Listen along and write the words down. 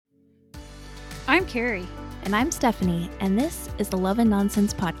I'm Carrie. And I'm Stephanie, and this is the Love and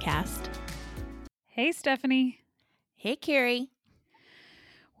Nonsense Podcast. Hey, Stephanie. Hey, Carrie.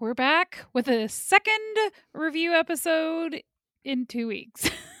 We're back with a second review episode in 2 weeks.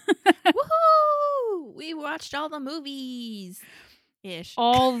 Woohoo! We watched all the movies. Ish.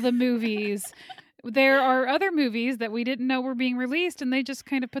 All the movies. There are other movies that we didn't know were being released, and they just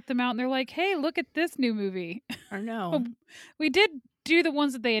kind of put them out, and they're like, hey, look at this new movie. Or no. But we did do the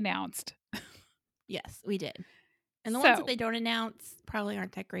ones that they announced. Yes, we did. And the ones that they don't announce probably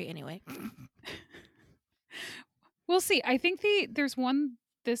aren't that great anyway. We'll see. I think there's one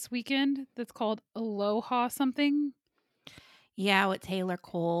this weekend that's called Aloha something. Yeah, with Taylor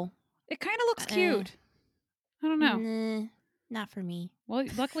Cole. It kind of looks cute. I don't know. Nah, not for me. Well,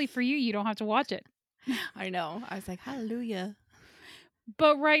 luckily for you, you don't have to watch it. I know. I was like, hallelujah.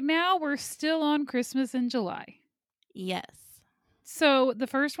 But right now, we're still on Christmas in July. Yes. So the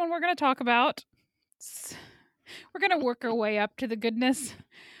first one we're going to talk about, we're going to work our way up to the goodness.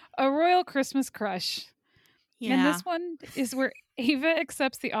 A Royal Christmas Crush. Yeah. And this one is where Ava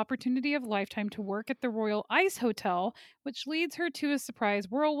accepts the opportunity of a lifetime to work at the Royal Ice Hotel, which leads her to a surprise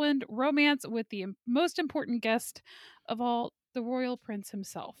whirlwind romance with the most important guest of all, the Royal Prince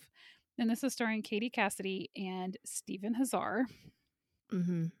himself. And this is starring Katie Cassidy and Stephen Hazar.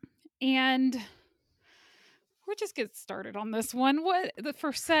 Mm-hmm. And we'll just get started on this one.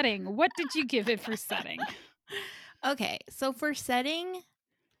 For setting, what did you give it for setting? Okay, so for setting,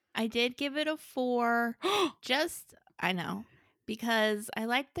 I did give it a 4. I know, because I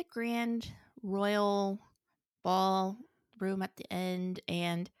like the grand royal ball room at the end,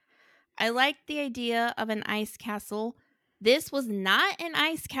 and I like the idea of an ice castle. This was not an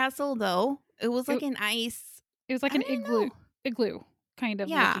ice castle, though. It was like an ice. It was like an igloo kind of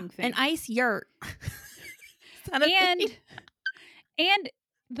looking thing. An ice yurt. And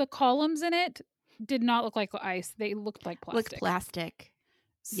the columns in it did not look like ice. They looked like plastic. Looked plastic.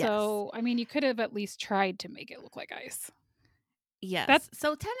 So, yes. I mean, you could have at least tried to make it look like ice. Yes.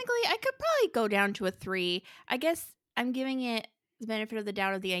 So technically, I could probably go down to a 3. I guess I'm giving it the benefit of the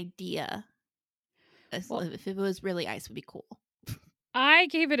doubt of the idea. Well, if it was really ice, would be cool. I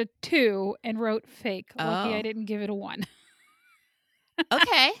gave it a 2 and wrote fake. Lucky I didn't give it a 1.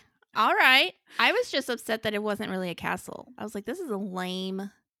 Okay. All right. I was just upset that it wasn't really a castle. I was like, this is a lame.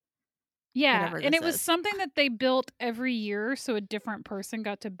 Yeah, and it was something that they built every year, so a different person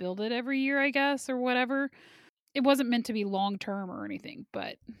got to build it every year, I guess, or whatever. It wasn't meant to be long-term or anything,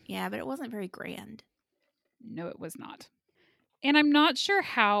 but... Yeah, but it wasn't very grand. No, it was not. And I'm not sure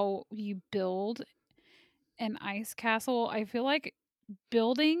how you build an ice castle. I feel like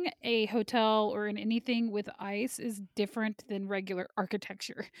building a hotel or in anything with ice is different than regular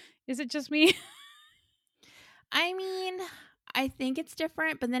architecture. Is it just me? I mean... I think it's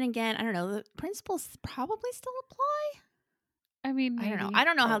different, but then again, I don't know. The principles probably still apply. I mean, maybe, I don't know. I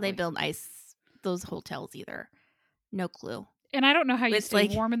don't know how they build those hotels either. No clue. And I don't know how you stay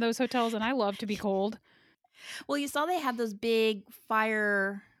warm in those hotels, and I love to be cold. Well, you saw they had those big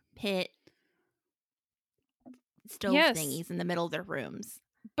fire pit stove thingies in the middle of their rooms.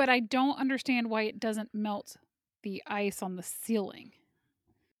 But I don't understand why it doesn't melt the ice on the ceiling.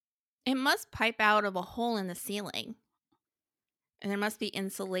 It must pipe out of a hole in the ceiling. And there must be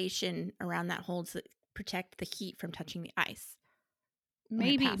insulation around that hole to protect the heat from touching the ice.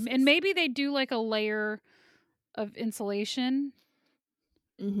 Maybe. And maybe they do like a layer of insulation.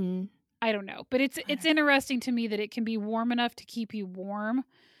 Mm-hmm. I don't know. But it's interesting to me that it can be warm enough to keep you warm,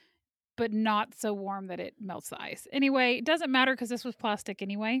 but not so warm that it melts the ice. Anyway, it doesn't matter because this was plastic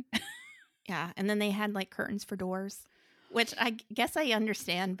anyway. Yeah. And then they had like curtains for doors, which I guess I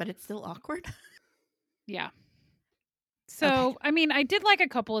understand, but it's still awkward. Yeah. So, okay. I mean, I did like a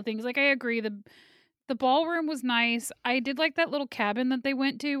couple of things. Like, I agree. The ballroom was nice. I did like that little cabin that they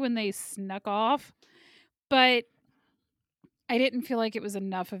went to when they snuck off. But I didn't feel like it was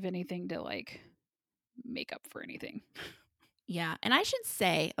enough of anything to, like, make up for anything. Yeah. And I should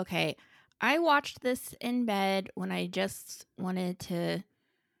say, okay, I watched this in bed when I just wanted to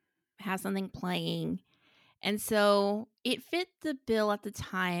have something playing. And so it fit the bill at the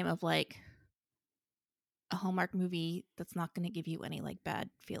time of, like, a Hallmark movie that's not going to give you any like bad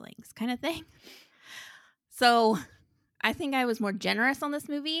feelings kind of thing. So I think I was more generous on this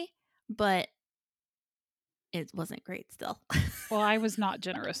movie, but it wasn't great still. Well, I was not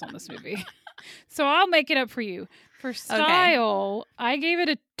generous on this movie. So I'll make it up for you. For style, okay. I gave it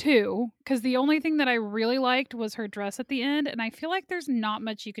a 2 because the only thing that I really liked was her dress at the end. And I feel like there's not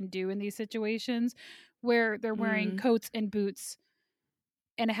much you can do in these situations where they're wearing coats and boots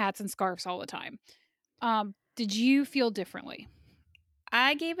and hats and scarves all the time. Did you feel differently?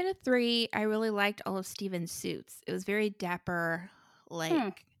 I gave it a 3. I really liked all of Steven's suits. It was very dapper, like, Hmm.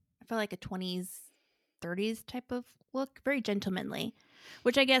 I feel like a 20s, 30s type of look, very gentlemanly,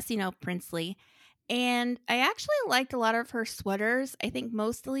 which I guess, princely. And I actually liked a lot of her sweaters, I think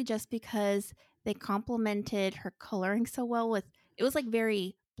mostly just because they complemented her coloring so well with it was like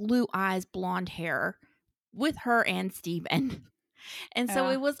very blue eyes, blonde hair with her and Steven. And so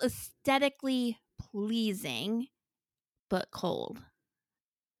Yeah. it was aesthetically pleasing, but cold.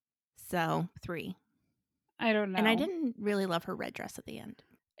 So 3. I don't And I know. didn't really love her red dress at the end.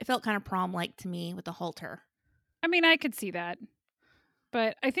 It felt kind of prom-like to me with the halter. I mean, I could see that,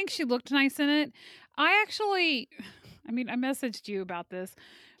 but I think she looked nice in it. I actually, I mean, I messaged you about this,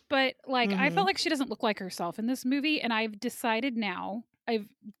 but like, I felt Mhm. like she doesn't look like herself in this movie, and I've decided now, I've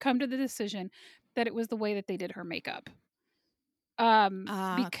come to the decision that it was the way that they did her makeup. Ah,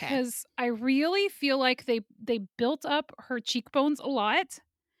 okay. Because I really feel like they built up her cheekbones a lot,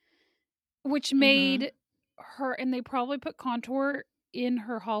 which Mhm. made her, and they probably put contour in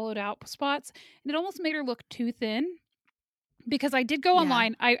her hollowed out spots, and it almost made her look too thin. Because I did go Yeah.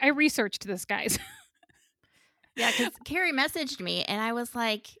 online, I researched this, guys. Yeah, because Carrie messaged me and I was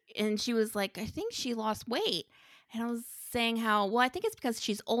like, and she was like, I think she lost weight. And I was saying how, well, I think it's because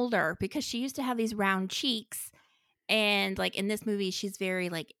she's older because she used to have these round cheeks. And like in this movie, she's very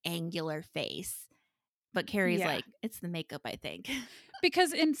like angular face. But Carrie's Yeah. like, it's the makeup, I think.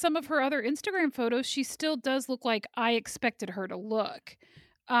 Because in some of her other Instagram photos, she still does look like I expected her to look.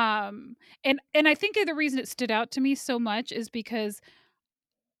 Um, and I think the reason it stood out to me so much is because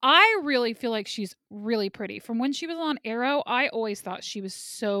I really feel like she's really pretty. From when she was on Arrow, I always thought she was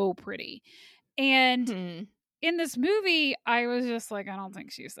so pretty. And Hmm. in this movie, I was just like, I don't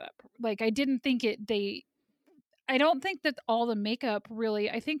think she's that like I didn't think I don't think that all the makeup really,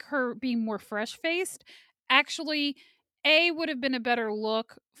 I think her being more fresh faced actually would have been a better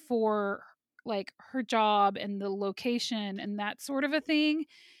look for like her job and the location and that sort of a thing.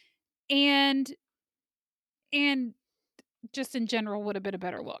 And and just in general would have been a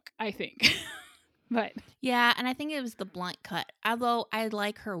better look, I think. But Yeah. And I think it was the blunt cut. Although I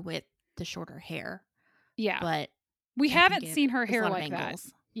like her with the shorter hair, yeah. but We I think haven't seen her there's a hair lot of like that.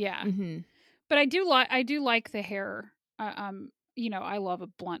 angles. Yeah. Hmm. But I do like the hair. I love a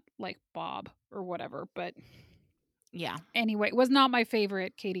blunt like bob or whatever, but Yeah. anyway, it was not my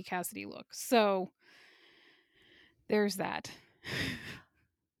favorite Katie Cassidy look. So there's that.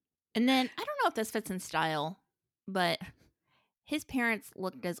 And then I don't know if this fits in style, but his parents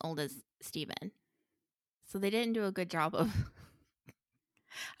looked as old as Steven. So they didn't do a good job of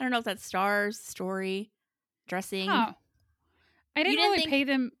I don't know if that's stars, story, dressing. Huh. I You didn't didn't really think pay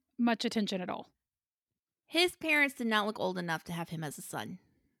them much attention at all. his parents did not look old enough to have him as a son.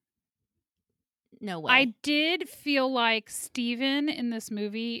 No way. I did feel like Steven in this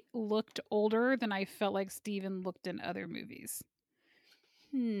movie looked older than I felt like Steven looked in other movies.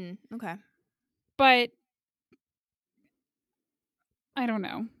 Okay. But I don't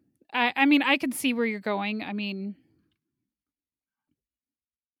know. I mean, I could see where you're going. I mean,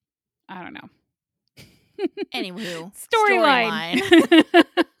 I don't know. Anywho, Storyline. storyline.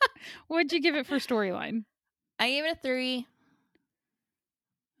 What'd you give it for storyline? I gave it a 3.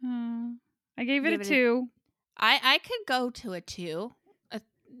 Uh, I gave it a Give it a 2. I could go to a 2. A,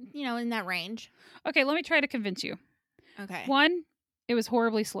 in that range. Okay, let me try to convince you. Okay. 1, it was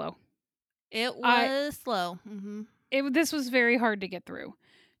horribly slow. It I was slow. Mhm. this was very hard to get through.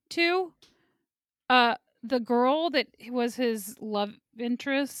 2, uh the girl that was his love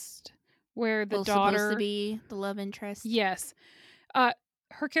interest, where the Well, supposed to daughter, be the love interest. yes. Uh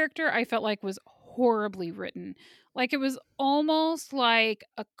her character I felt like was horribly written. Like it was almost like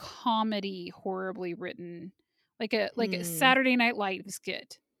a comedy horribly written. Like a Hmm. Saturday Night Live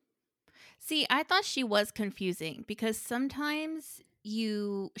skit. See, I thought she was confusing because sometimes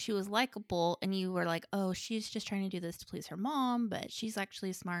she was likable and you were like, "Oh, she's just trying to do this to please her mom, but she's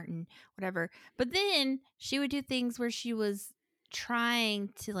actually smart and whatever." But then she would do things where she was trying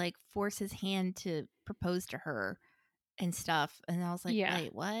to like force his hand to propose to her and stuff, and I was like, Yeah.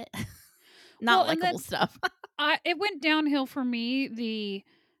 "Wait, what?" Not Well, and likable then stuff. it went downhill for me.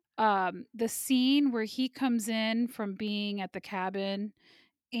 The scene where he comes in from being at the cabin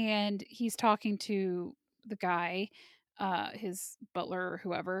and he's talking to the guy, his butler or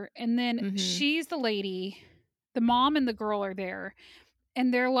whoever, and then Mhm. she's the lady, the mom and the girl are there,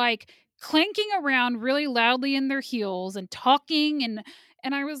 and they're like clanking around really loudly in their heels and talking, and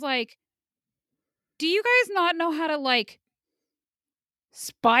I was like, "Do you guys not know how to like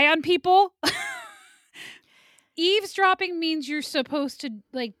spy on people?" Eavesdropping means you're supposed to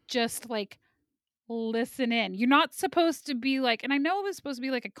like just like listen in. You're not supposed to be like, and I know it was supposed to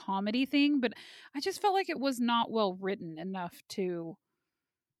be like a comedy thing, but I just felt like it was not well written enough to.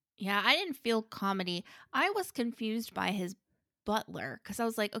 Yeah, I didn't feel comedy. I was confused by his butler because I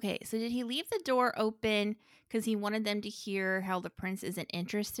was like, okay, so did he leave the door open because he wanted them to hear how the prince isn't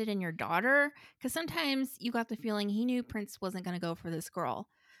interested in your daughter? Because sometimes you got the feeling he knew Prince wasn't going to go for this girl.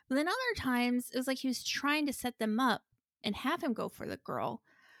 But then other times it was like he was trying to set them up and have him go for the girl.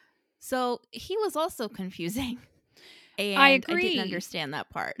 So he was also confusing. I And I didn't agree. understand that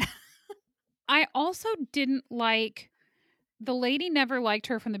part. I also didn't like the lady never liked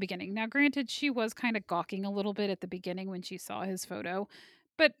her from the beginning. Now, granted, she was kind of gawking a little bit at the beginning when she saw his photo,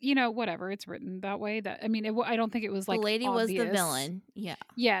 but whatever. It's written that way. That I mean, I don't think it was The like lady was the obvious. villain. Yeah.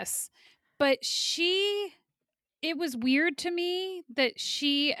 Yes, but it was weird to me that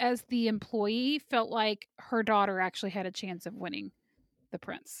she, as the employee, felt like her daughter actually had a chance of winning the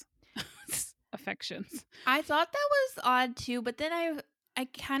prince affections. I thought that was odd too, but then I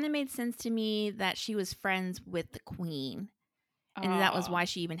kind of made sense to me that she was friends with the queen and that was Ah, why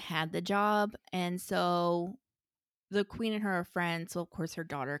she even had the job. And so the queen and her are friends, so of course her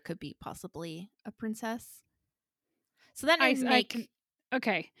daughter could be possibly a princess. So that didn't I can. make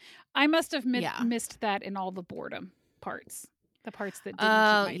Okay, I must have yeah. missed that in all the boredom parts, the parts that didn't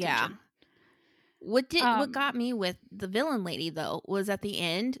keep my Yeah. attention. What got Um, me with the villain lady though was at the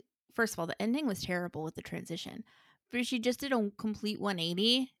end. First of all, the ending was terrible with the transition. But she just did a complete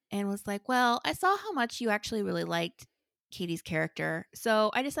 180 and was like, "Well, I saw how much you actually really liked Katie's character.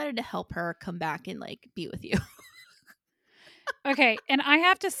 So, I decided to help her come back and like be with you." okay, and I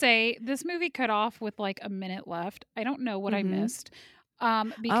have to say, this movie cut off with like a minute left. I don't know what I Mhm. missed.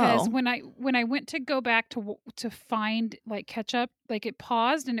 Because Oh. when I went to go back to find like catch up, like it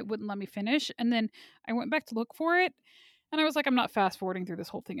paused and it wouldn't let me finish, and then I went back to look for it, and I was like, I'm not fast forwarding through this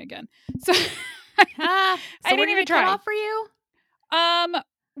whole thing again. So Ah, I so where didn't did even it cut try. off for you? Um,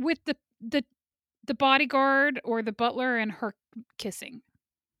 with the bodyguard or the butler and her kissing.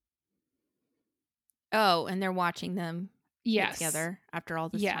 Oh, and they're watching them get Yes. together after all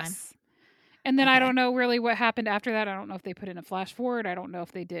this time. Yes. And then I Okay. don't know really what happened after that. I don't know if they put in a flash forward. I don't know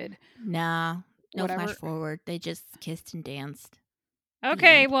if they did Nah, no flash whatever. forward. They just kissed and danced. The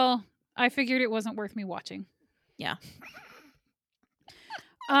Okay, end. well, I figured it wasn't worth me watching. Yeah.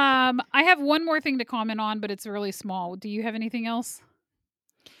 I have one more thing to comment on, but it's really small. Do you have anything else?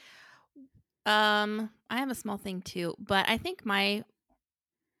 I have a small thing too, but I think my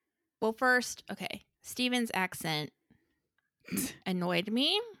well, first, okay, Steven's accent annoyed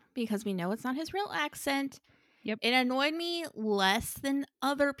me because we know it's not his real accent. Yep. It annoyed me less than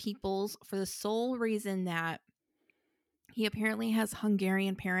other people's for the sole reason that he apparently has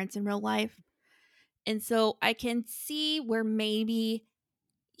Hungarian parents in real life. And so I can see where maybe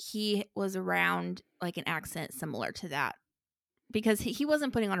he was around like an accent similar to that because he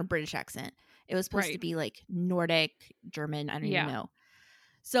wasn't putting on a British accent. It was supposed to Right. be like Nordic, German, I don't even Yeah. know.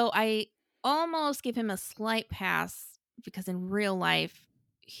 So I almost give him a slight pass because in real life,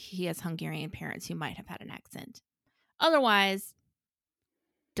 he has Hungarian parents who might have had an accent. Otherwise,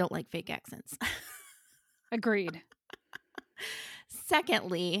 don't like fake accents. Agreed.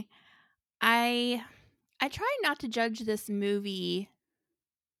 Secondly, I I try not to judge this movie.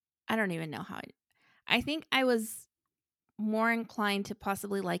 I don't even know how I think I was more inclined to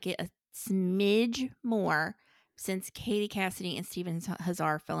possibly like it a smidge more since Katie Cassidy and Steven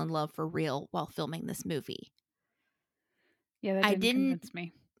Hazar fell in love for real while filming this movie. Yeah, that I didn't didn't convince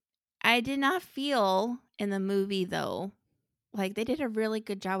me. I did not feel in the movie though like they did a really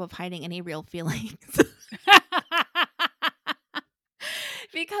good job of hiding any real feelings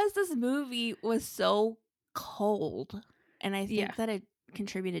because this movie was so cold and I Yeah. think that it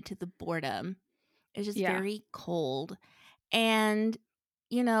contributed to the boredom. It's just Yeah. very cold and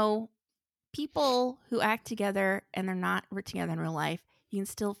you know people who act together and they're not together in real life, you can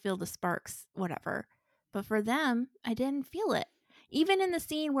still feel the sparks, whatever. But for them, I didn't feel it. Even in the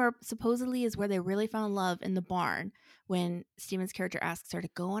scene where supposedly is where they really fell in love in the barn, when Steven's character asks her to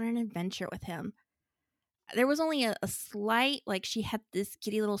go on an adventure with him, there was only a slight, like she had this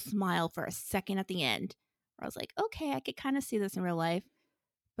kitty little smile for a second at the end. Where I was like, okay, I could kind of see this in real life.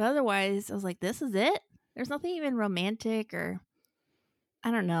 But otherwise, I was like, this is it? There's nothing even romantic or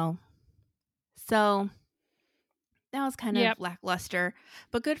I don't know. So that was kind Yep. of lackluster,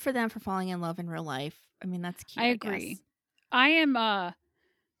 but good for them for falling in love in real life. I mean, that's I cute, I agree. guess. I am I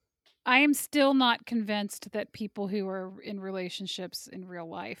am still not convinced that people who are in relationships in real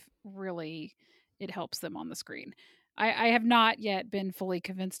life really it helps them on the screen. I have not yet been fully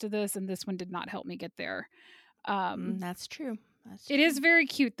convinced of this, and this one did not help me get there. Um, That's true. That's It is true. very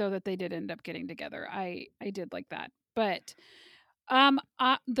cute though that they did end up getting together. I did like that. But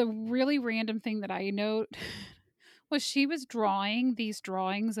the really random thing that I note was she was drawing these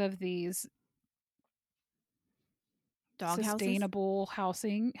drawings of these Dog houses? sustainable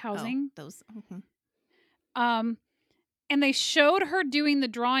housing Oh, housing. those. Mhm. Um and they showed her doing the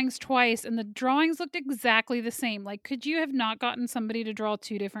drawings twice and the drawings looked exactly the same. Like could you have not gotten somebody to draw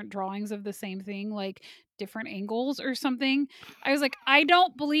two different drawings of the same thing, like different angles or something? I was like, I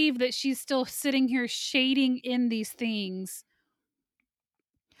don't believe that she's still sitting here shading in these things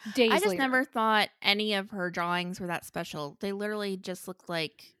I days just later. never thought any of her drawings were that special. They literally just look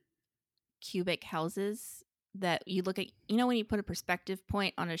like cubic houses that you look at. You know when you put a perspective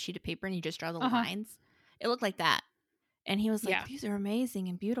point on a sheet of paper and you just draw the Uh-huh. lines? It looked like that. And he was like, Yeah. "These are amazing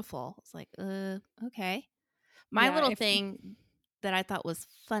and beautiful." It's like, okay." My Yeah, little if thing that I thought was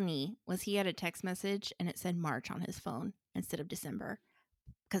funny was he had a text message and it said March on his phone instead of December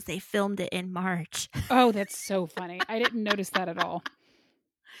because they filmed it in March. Oh, that's so funny. I didn't notice that at all.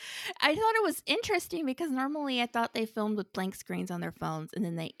 I thought it was interesting because normally I thought they filmed with blank screens on their phones and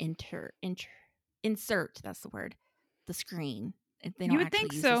then they insert, that's the word, the screen. If they You don't would actually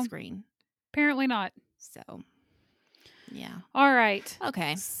think use the so. screen. Apparently not. So, yeah. All right.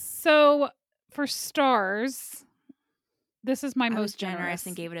 Okay. So, for stars, this is my I was most generous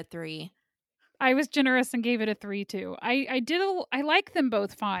and generous. gave it a 3. I was generous and gave it a 3 too. I like them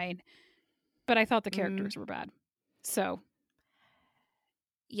both fine, but I thought the Mm, characters were bad. So,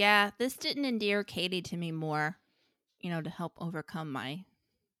 yeah, this didn't endear Katie to me more, to help overcome my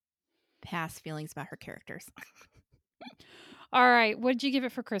past feelings about her characters. all right, what did you give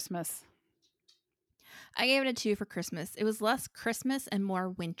it for Christmas? I gave it a 2 for Christmas. It was less Christmas and more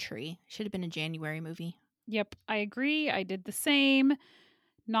wintry. Should have been a January movie. Yep, I agree. I did the same.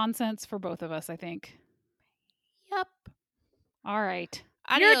 Nonsense for both of us, I think. Yep. All right.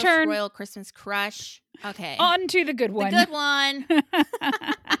 Your Adios, turn. Royal Christmas Crush. Okay. On to the good The one. good one.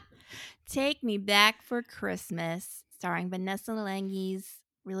 Take Me Back for Christmas, starring Vanessa Langis.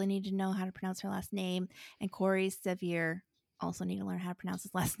 Really need to know how to pronounce her last name. And Corey Sevier. Also need to learn how to pronounce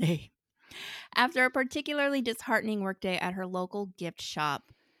his last name. After a particularly disheartening workday at her local gift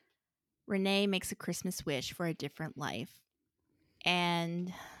shop, Renee makes a Christmas wish for a different life.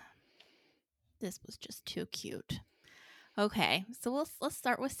 And this was just too cute. Okay, so let's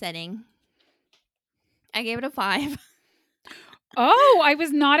start with setting. I gave it a 5. Oh, I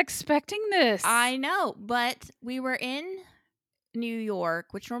was not expecting this. I know, but we were in New York,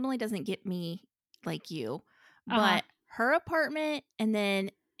 which normally doesn't get me like you, Uh-huh. but her apartment and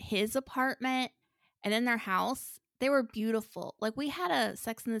then his apartment and then their house, they were beautiful. Like we had a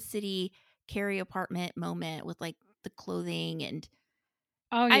Sex in the City Carrie apartment moment with like the clothing and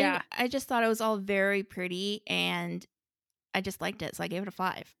Oh I yeah. I just thought it was all very pretty and I just liked it, so I gave it a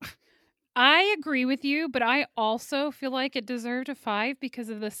 5. I agree with you, but I also feel like it deserved a 5 because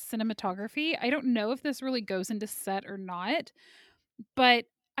of the cinematography. I don't know if this really goes into set or not, but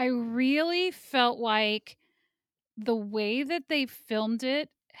I really felt like the way that they filmed it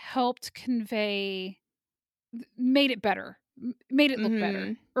helped convey made it better. Made it look better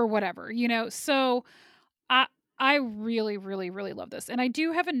Mhm. or whatever, you know? So I I really, really, really love this. And I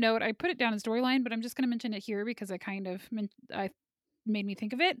do have a note. I put it down as storyline, but I'm just gonna mention it here because I kind of I made me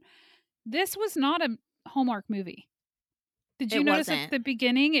think of it. This was not a Hallmark movie. Did you It notice at wasn't. the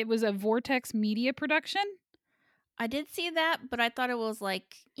beginning it was a Vortex Media production? I did see that, but I thought it was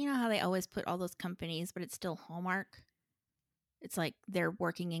like, you know how they always put all those companies, but it's still Hallmark? It's like they're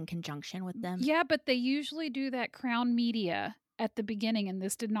working in conjunction with them. Yeah, but they usually do that Crown Media at the beginning, and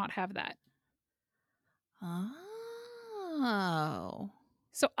this did not have that. Oh.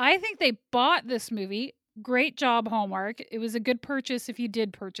 So I think they bought this movie. Great job, Hallmark. It was a good purchase if you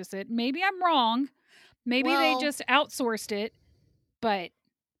did purchase it. Maybe I'm wrong. Maybe they Well, just outsourced it, but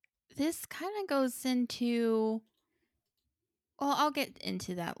this kind of goes into. Well, I'll get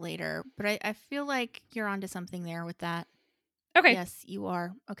into that later, but I feel like you're onto something there with that. okay. Yes, you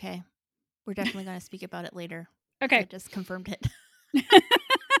are. Okay. We're definitely going to speak about it later because I Okay. just confirmed it.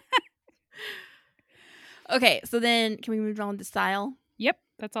 Okay, so then can we move on to style? Yep,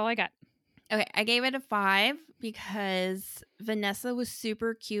 that's all I got. Okay, I gave it a 5 because Vanessa was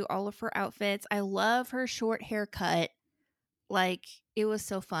super cute. All of her outfits. I love her short haircut. Like, it was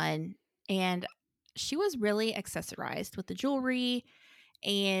so fun. And she was really accessorized with the jewelry.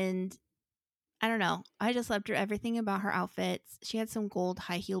 And I don't know. I just loved her everything about her outfits. She had some gold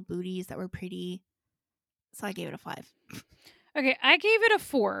high heel booties that were pretty. So I gave it a 5. Okay, I gave it a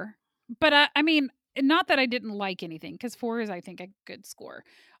 4, but I mean, not that I didn't like anything because 4 is, I think, a good score.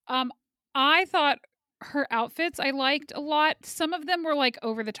 Um, I thought her outfits I liked a lot. Some of them were, like,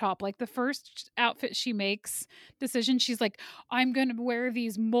 over the top. Like, the first outfit she makes decision, she's like, "I'm gonna wear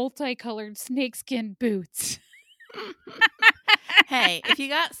these multicolored snakeskin boots." Hey, if you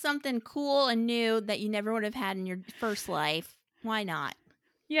got something cool and new that you never would have had in your first life, why not?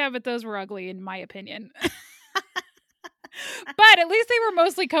 Yeah, but those were ugly in my opinion. But at least they were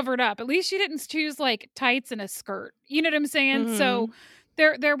mostly covered up. At least she didn't choose, like, tights and a skirt. You know what I'm saying? So, Mhm.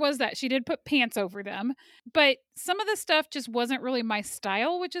 there was that. She did put pants over them, but some of the stuff just wasn't really my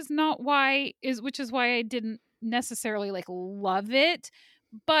style, which is why I didn't necessarily, like, love it,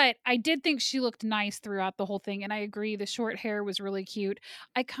 but I did think she looked nice throughout the whole thing, and I agree the short hair was really cute.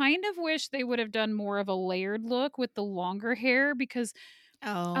 I kind of wish they would have done more of a layered look with the longer hair because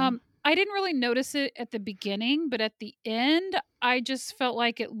Oh. I didn't really notice it at the beginning, but at the end, I just felt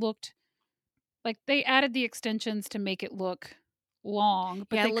like it looked like they added the extensions to make it look long,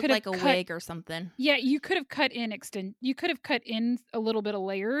 but Yeah, it they could looked have like a cut. wig or something. Yeah, you could have cut in a little bit of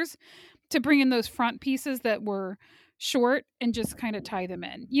layers to bring in those front pieces that were short and just kind of tie them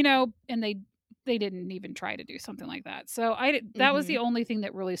in, and they didn't even try to do something like that. So that was the Mhm. only thing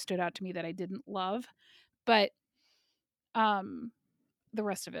that really stood out to me that I didn't love, but um the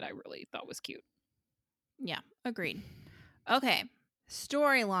rest of it I really thought was cute. Yeah, agreed. Okay.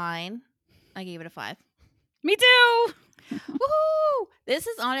 Storyline, I gave it a 5. Me too. Woohoo! This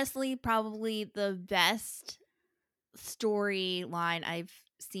is honestly probably the best storyline I've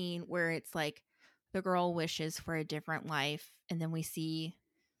seen where it's like the girl wishes for a different life and then we see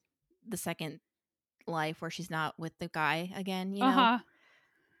the second life where she's not with the guy again, you know? Uh-huh.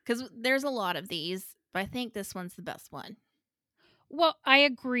 Cuz there's a lot of these, but I think this one's the best one. Well, I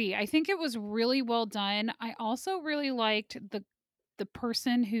agree. I think it was really well done. I also really liked the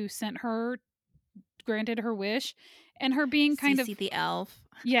person who sent her granted her wish and her being kind of Cece the elf.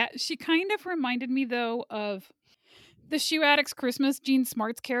 yeah, she kind of reminded me though of the Shoe Addicts Christmas Jean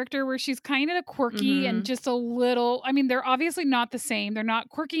Smart's character where she's kind of quirky and Mhm. just a little I mean, they're obviously not the same. They're not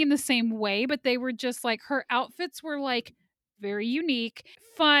quirky in the same way, but they were just like her outfits were like very unique,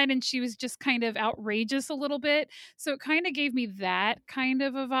 fun, and she was just kind of outrageous a little bit. So it kind of gave me that kind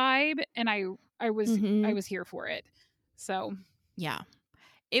of a vibe and I Mhm. was here for it. So, Yeah.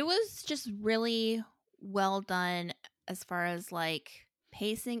 It was just really well done as far as like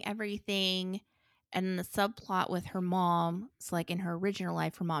pacing everything and the subplot with her mom. It's like in her original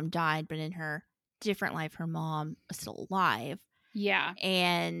life, her mom died, but in her different life, her mom was still alive. yeah.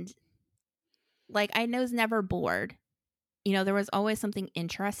 And like, I was never bored. You know, there was always something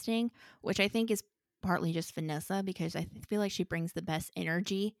interesting, which I think is partly just Vanessa because I feel like she brings the best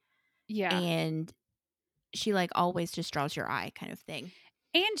energy Yeah. and she like always just draws your eye kind of thing.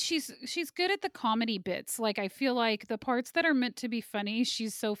 And she's good at the comedy bits. Like I feel like the parts that are meant to be funny,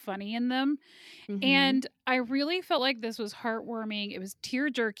 she's so funny in them. Mhm. And I really felt like this was heartwarming. It was tear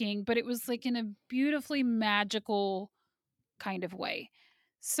jerking, but it was like in a beautifully magical kind of way.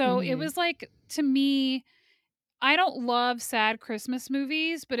 So it Mhm. was like to me, I don't love sad Christmas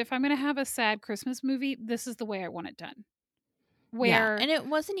movies, but if I'm going to have a sad Christmas movie, this is the way I want it done. Yeah, Where, and it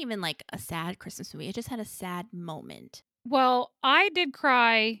wasn't even like a sad Christmas movie, it just had a sad moment. well, I did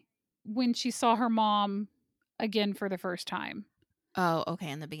cry when she saw her mom again for the first time. Oh, okay,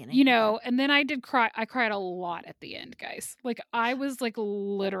 in the beginning, okay. And then I cried a lot at the end, guys. Like, I was, like,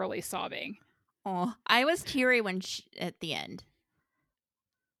 literally sobbing. Oh, I was teary when sh at the end,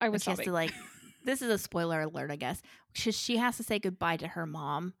 I when was she has to, sobbing. like this is a spoiler alert, I guess. She has to say goodbye to her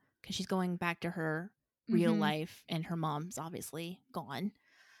mom because she's going back to her real Mhm. life, and her mom's obviously gone.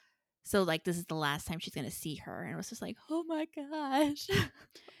 So, like, this is the last time she's gonna see her, and it was just like, "Oh my gosh."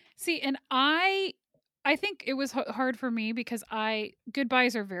 See, and I think it was hard for me because I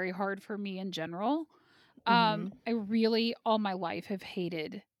goodbyes are very hard for me in general. Mhm, I really all my life have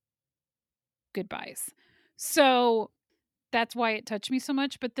hated goodbyes. So, that's why it touched me so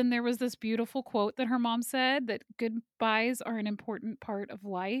much, but then there was this beautiful quote that her mom said that goodbyes are an important part of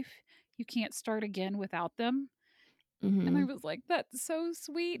life. You can't start again without them. And I mhm. was like, "That's so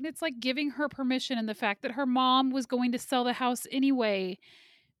sweet." And it's like giving her permission, and the fact that her mom was going to sell the house anyway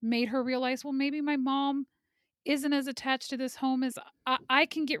made her realize, well, maybe my mom isn't as attached to this home as I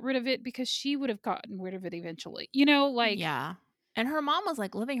can get rid of it because she would have gotten rid of it eventually. Like, Yeah. And her mom was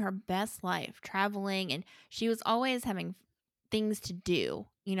like living her best life, traveling, and she was always having things to do,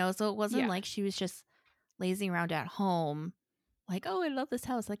 you know? So it wasn't yeah, like she was just lazing around at home, like, oh, I love this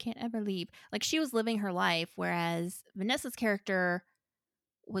house. I can't ever leave. Like she was living her life, whereas Vanessa's character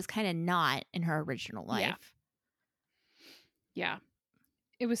was kind of not in her original yeah, life. yeah.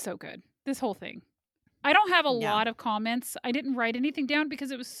 It was so good. This whole thing. I don't have a Yeah. lot of comments. I didn't write anything down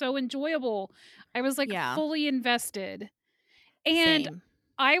because it was so enjoyable. I was, like, Yeah. fully invested. And Same.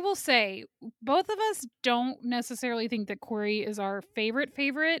 I will say, both of us don't necessarily think that Corey is our favorite,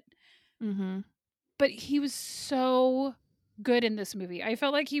 Mhm. but he was so good in this movie. I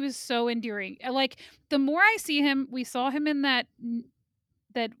felt like he was so endearing. Like, the more I see him, we saw him in that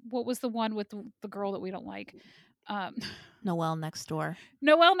what was the one with the girl that we don't like? Um, Noelle next door.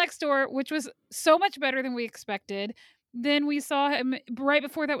 Noelle Next Door, which was so much better than we expected. Then we saw him right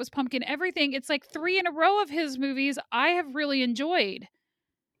before that was Pumpkin Everything. It's like 3 in a row of his movies I have really enjoyed.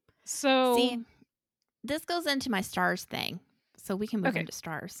 See, So, this goes into my stars thing. So we can move okay. into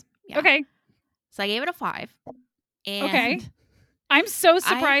stars. Yeah. Okay. So I gave it a 5. Okay. And I'm so I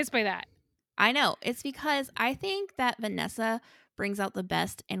surprised by that. I know. It's because I think that Vanessa brings out the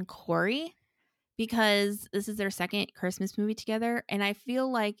best in Corey because this is their second Christmas movie together. And I feel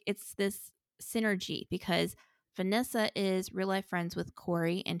like it's this synergy because Vanessa is real life friends with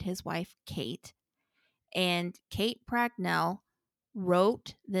Corey and his wife, Kate. And Kate Bracknell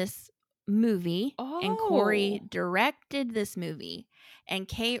wrote this movie, and Corey Oh. directed this movie. And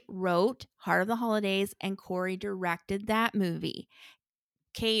Kate wrote Heart of the Holidays, and Corey directed that movie.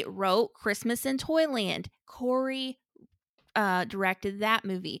 Kate wrote Christmas in Toyland. Corey directed that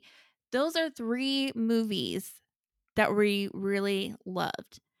movie. Those are 3 movies that we really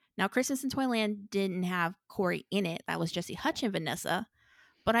loved. Now, Christmas in Toyland didn't have Corey in it. That was Jesse Hutch and Vanessa.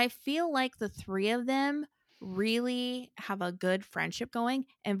 But I feel like the 3 of them really have a good friendship going.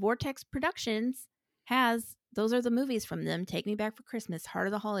 And Vortex Productions has those are the movies from them: Take Me Back for Christmas, Heart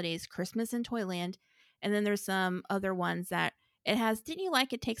of the Holidays, Christmas in Toyland. And then there's some other ones that it has. Didn't you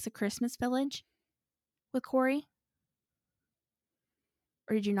like It Takes a Christmas Village with Corey?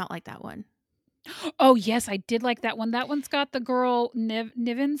 Or did you not like that one? Oh, yes, I did like that one. That one's got the girl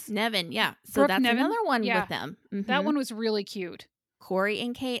Nivens. Nevin, yeah. So Brooke that's Nevin. another one with Yeah. them. That one was really cute. Corey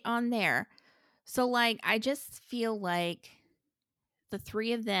and Kate on there. So, like, I just feel like the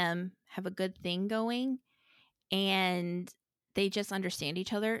 3 of them have a good thing going and they just understand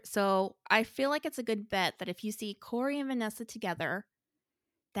each other. So, I feel like it's a good bet that if you see Corey and Vanessa together,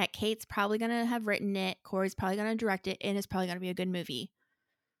 that Kate's probably going to have written it, Corey's probably going to direct it, and it's probably going to be a good movie.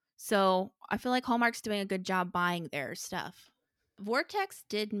 So, I feel like Hallmark's doing a good job buying their stuff. Vortex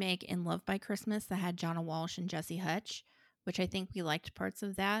did make In Love by Christmas that had Jonna Walsh and Jesse Hutch, which I think we liked parts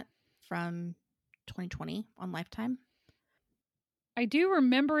of that from 2020 on Lifetime. I do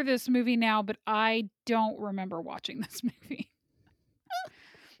remember this movie now, but I don't remember watching this movie.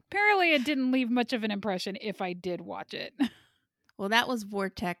 Apparently, it didn't leave much of an impression if I did watch it. Well, that was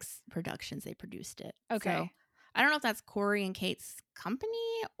Vortex Productions. They produced it. So Okay. I don't know if that's Corey and Kate's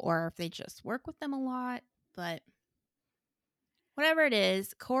company or if they just work with them a lot, but whatever it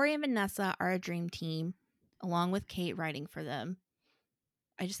is, Corey and Vanessa are a dream team, along with Kate writing for them.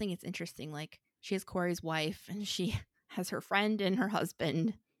 I just think it's interesting. Like, she has Corey's wife and she has her friend and her husband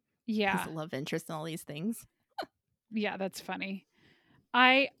as Yeah. a love interest in all these things. Yeah, that's funny.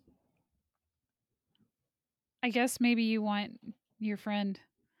 I I guess maybe you want your friend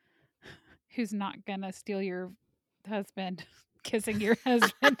who's not gonna steal your husband kissing your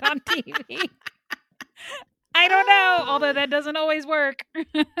husband on TV. I don't know, although that doesn't always work.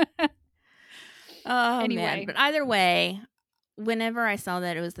 Oh, man. Anyway, But either way, whenever I saw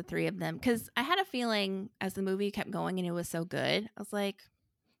that it was the 3 of them, because I had a feeling as the movie kept going and it was so good, I was like,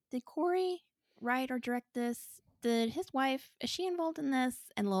 did Corey write or direct this? Did his wife, is she involved in this?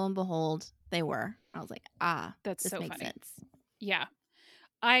 And lo and behold, they were. I was like, that's this so makes funny. sense. Yeah.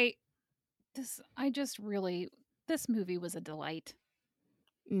 I I just really this movie was a delight.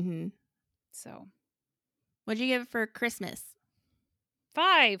 Mm-hmm. So, What'd you give it for Christmas?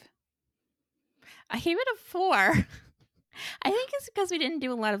 5. I gave it a 4. I think it's because we didn't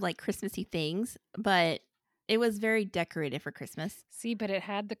do a lot of like Christmassy things, but it was very decorated for Christmas. See, but it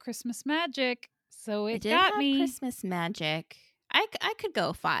had the Christmas magic, so It it did got have me. Christmas magic. I could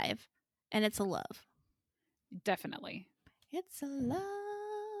go 5, and it's a love. Definitely. It's a love.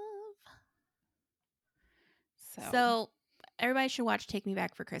 So, So everybody should watch Take Me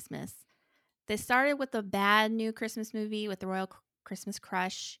Back for Christmas. They started with the bad new Christmas movie with the Royal Christmas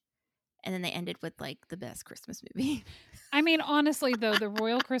Crush, and then they ended with like the best Christmas movie. I mean, honestly though, the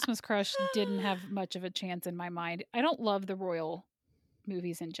Royal Christmas Crush didn't have much of a chance in my mind. I don't love the royal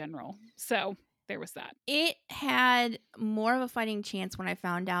movies in general. So, there was that. It had more of a fighting chance when I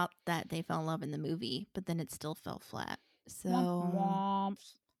found out that they fell in love in the movie, but then it still fell flat. Womp So womp.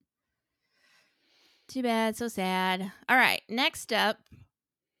 too bad, so sad. All right, next up,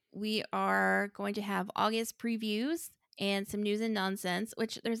 we are going to have August previews and some news and nonsense,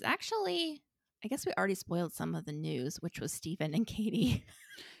 which there's actually I guess we already spoiled some of the news, which was Stephen and Katie.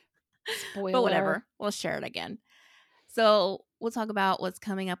 But Spoiler. whatever. We'll share it again. So we'll talk about what's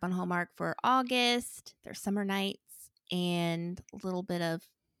coming up on Hallmark for August, their summer nights, and a little bit of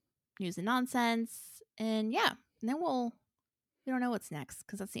news and nonsense. And yeah, and then we don't know what's next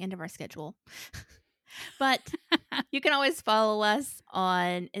because that's the end of our schedule. But you can always follow us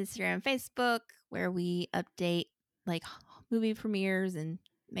on Instagram and Facebook where we update like movie premieres and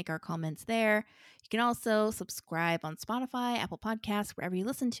make our comments there. You can also subscribe on Spotify, Apple Podcasts, wherever you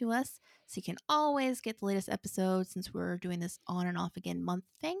listen to us. So you can always get the latest episodes since we're doing this on and off again month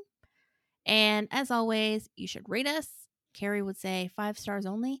thing. And as always, you should rate us. Carrie would say 5 stars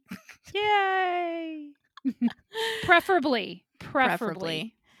only. Yay! Preferably.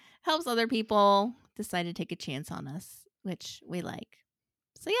 Preferably. Helps other people decide to take a chance on us, which we like.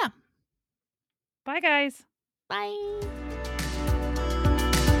 So yeah. Bye, guys. Bye.